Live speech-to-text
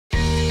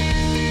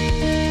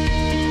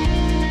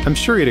I'm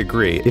sure you'd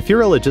agree, if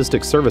you're a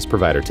logistics service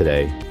provider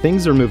today,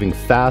 things are moving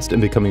fast and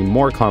becoming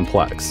more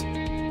complex.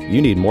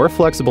 You need more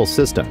flexible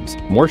systems,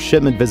 more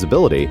shipment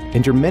visibility,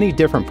 and your many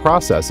different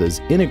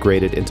processes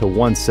integrated into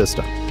one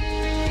system.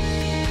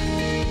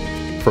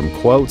 From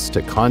quotes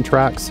to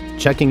contracts,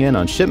 checking in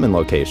on shipment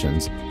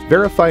locations,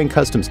 verifying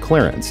customs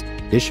clearance,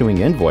 issuing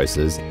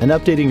invoices, and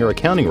updating your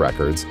accounting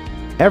records,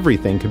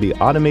 everything can be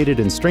automated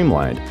and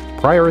streamlined,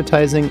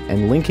 prioritizing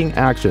and linking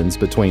actions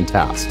between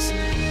tasks.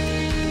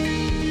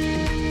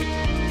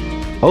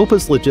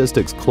 OPUS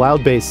Logistics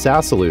cloud-based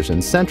SaaS solution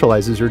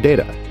centralizes your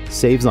data,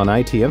 saves on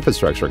IT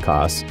infrastructure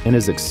costs, and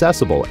is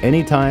accessible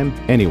anytime,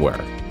 anywhere.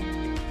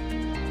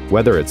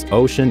 Whether it's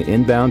ocean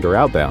inbound or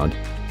outbound,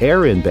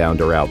 air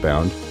inbound or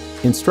outbound,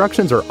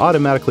 instructions are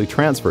automatically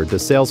transferred to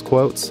sales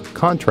quotes,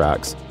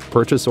 contracts,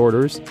 purchase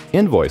orders,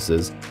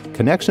 invoices,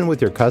 connection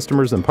with your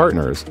customers and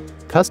partners,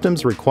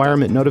 customs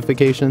requirement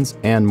notifications,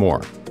 and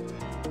more.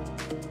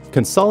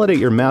 Consolidate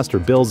your master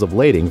bills of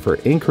lading for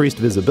increased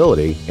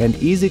visibility and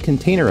easy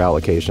container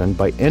allocation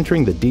by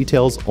entering the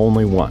details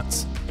only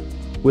once.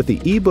 With the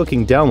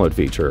e-booking download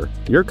feature,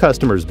 your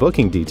customers'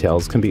 booking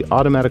details can be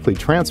automatically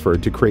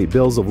transferred to create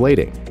bills of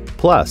lading.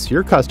 Plus,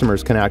 your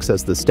customers can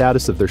access the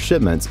status of their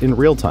shipments in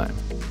real time.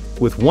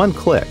 With one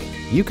click,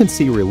 you can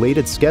see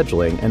related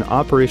scheduling and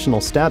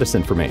operational status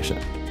information.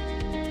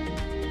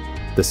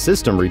 The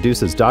system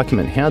reduces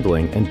document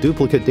handling and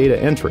duplicate data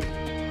entry.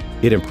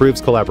 It improves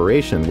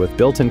collaboration with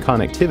built-in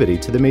connectivity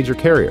to the major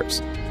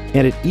carriers.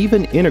 And it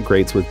even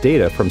integrates with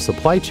data from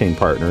supply chain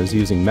partners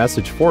using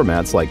message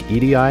formats like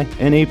EDI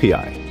and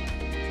API.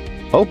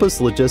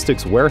 OPUS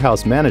Logistics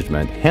Warehouse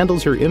Management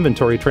handles your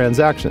inventory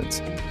transactions,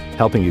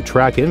 helping you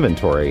track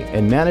inventory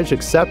and manage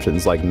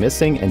exceptions like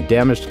missing and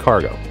damaged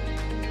cargo.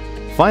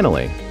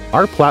 Finally,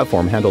 our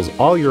platform handles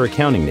all your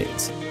accounting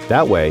needs.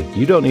 That way,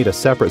 you don't need a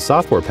separate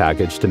software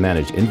package to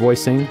manage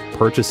invoicing,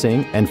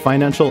 purchasing, and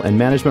financial and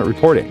management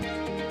reporting.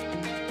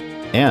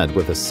 And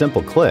with a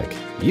simple click,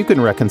 you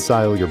can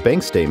reconcile your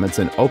bank statements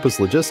in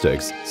OPUS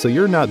Logistics so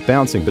you're not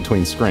bouncing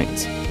between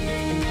screens.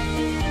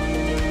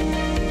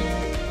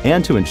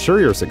 And to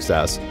ensure your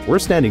success, we're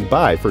standing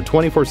by for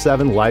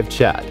 24/7 live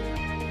chat.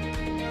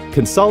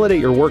 Consolidate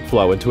your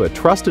workflow into a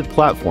trusted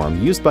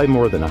platform used by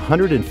more than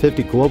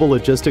 150 global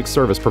logistics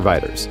service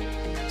providers.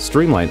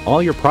 Streamline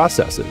all your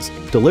processes,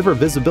 deliver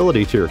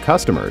visibility to your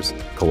customers,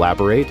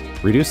 collaborate,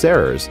 reduce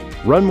errors,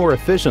 run more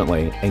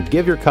efficiently, and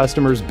give your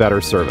customers better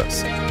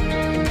service.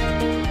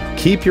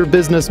 Keep your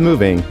business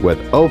moving with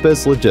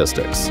OPUS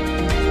Logistics.